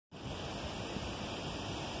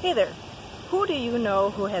Hey there, who do you know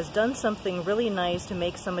who has done something really nice to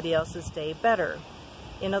make somebody else's day better?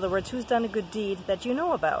 In other words, who's done a good deed that you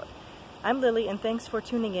know about? I'm Lily, and thanks for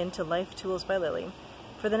tuning in to Life Tools by Lily.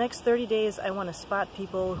 For the next 30 days, I want to spot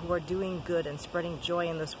people who are doing good and spreading joy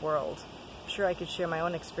in this world. I'm sure I could share my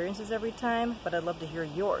own experiences every time, but I'd love to hear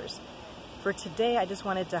yours. For today, I just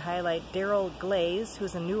wanted to highlight Daryl Glaze,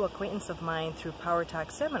 who's a new acquaintance of mine through Power Talk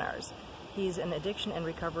seminars. He's an addiction and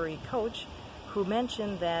recovery coach who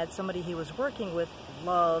mentioned that somebody he was working with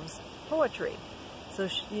loves poetry. So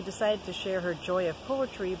she decided to share her joy of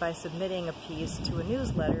poetry by submitting a piece to a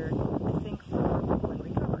newsletter, I think for people in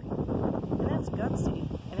recovery. And that's gutsy,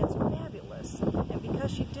 and it's fabulous. And because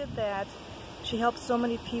she did that, she helped so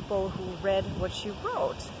many people who read what she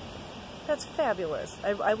wrote. That's fabulous.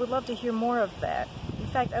 I would love to hear more of that. In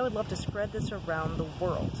fact, I would love to spread this around the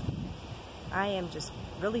world. I am just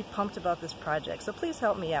really pumped about this project, so please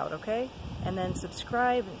help me out, okay? And then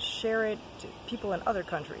subscribe and share it to people in other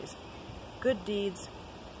countries. Good deeds,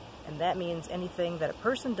 and that means anything that a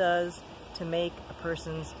person does to make a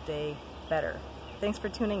person's day better. Thanks for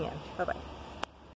tuning in. Bye-bye.